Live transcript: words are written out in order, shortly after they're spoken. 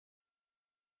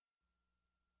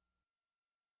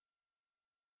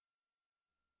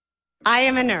I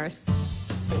am a nurse.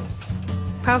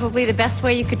 Probably the best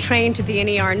way you could train to be an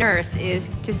ER nurse is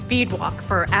to speed walk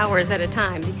for hours at a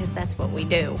time, because that's what we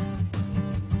do.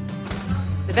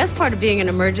 The best part of being an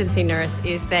emergency nurse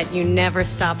is that you never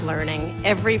stop learning.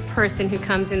 Every person who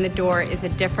comes in the door is a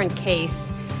different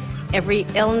case. Every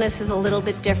illness is a little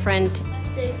bit different.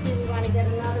 Stacy, we want to get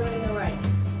another in the right.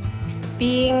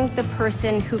 Being the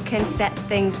person who can set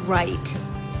things right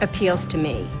appeals to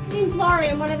me. My name's Laurie.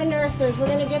 I'm one of the nurses. We're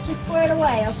going to get you squared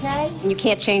away, okay? You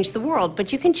can't change the world,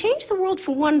 but you can change the world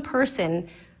for one person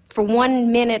for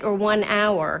 1 minute or 1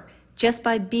 hour just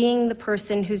by being the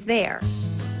person who's there.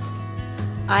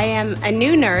 I am a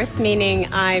new nurse, meaning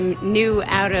I'm new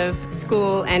out of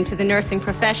school and to the nursing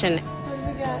profession.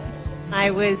 What do we got?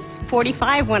 I was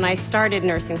 45 when I started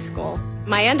nursing school.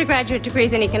 My undergraduate degree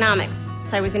is in economics.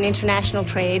 So I was in international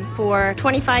trade for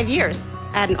 25 years.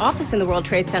 I had an office in the World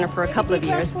Trade Center for a couple of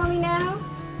years. For me now?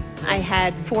 I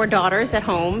had 4 daughters at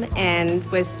home and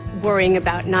was worrying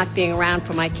about not being around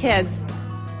for my kids.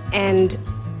 And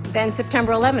then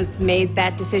September 11th made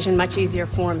that decision much easier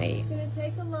for me. Gonna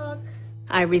take a look.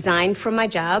 I resigned from my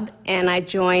job and I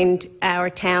joined our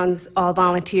town's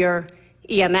all-volunteer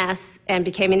EMS and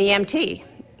became an EMT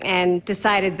and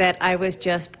decided that I was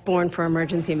just born for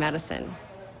emergency medicine.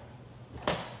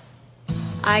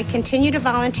 I continue to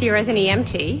volunteer as an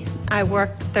EMT. I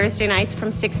work Thursday nights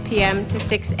from 6 p.m. to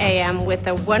 6 a.m. with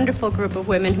a wonderful group of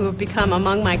women who have become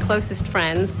among my closest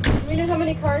friends. Do you know how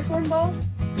many cars were involved?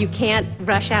 You can't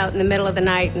rush out in the middle of the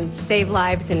night and save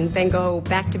lives and then go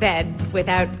back to bed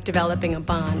without developing a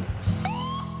bond.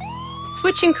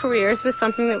 Switching careers was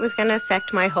something that was going to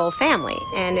affect my whole family,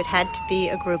 and it had to be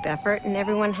a group effort, and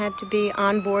everyone had to be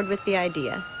on board with the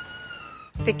idea.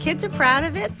 The kids are proud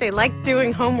of it. They like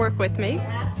doing homework with me.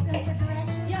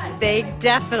 They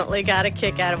definitely got a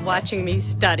kick out of watching me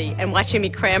study and watching me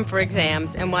cram for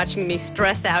exams and watching me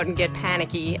stress out and get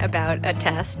panicky about a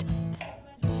test.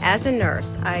 As a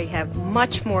nurse, I have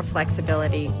much more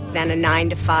flexibility than a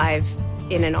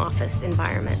 9-to-5 in an office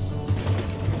environment.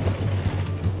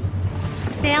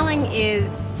 Sailing is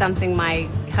something my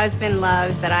husband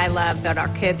loves, that I love, that our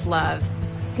kids love.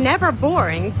 It's never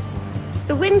boring.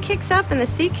 The wind kicks up and the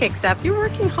sea kicks up. You're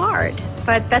working hard,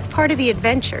 but that's part of the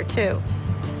adventure, too.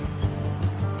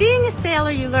 Being a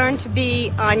sailor, you learn to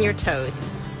be on your toes.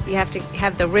 You have to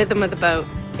have the rhythm of the boat.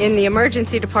 In the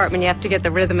emergency department, you have to get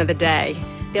the rhythm of the day.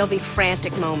 There'll be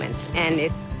frantic moments, and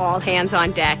it's all hands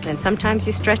on deck, and sometimes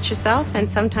you stretch yourself, and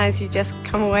sometimes you just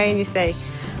come away and you say,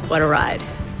 what a ride.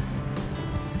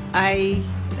 I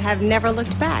have never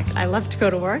looked back. I love to go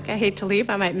to work. I hate to leave.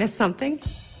 I might miss something.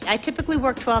 I typically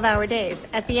work 12-hour days.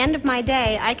 At the end of my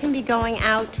day, I can be going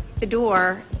out the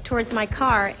door towards my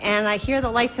car, and I hear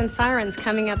the lights and sirens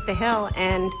coming up the hill,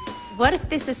 and what if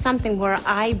this is something where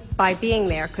I, by being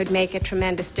there, could make a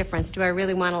tremendous difference? Do I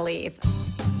really want to leave?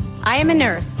 I am a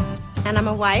nurse, and I'm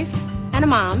a wife and a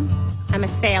mom. I'm a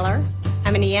sailor.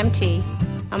 I'm an EMT.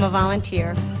 I'm a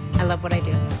volunteer. I love what I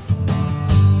do.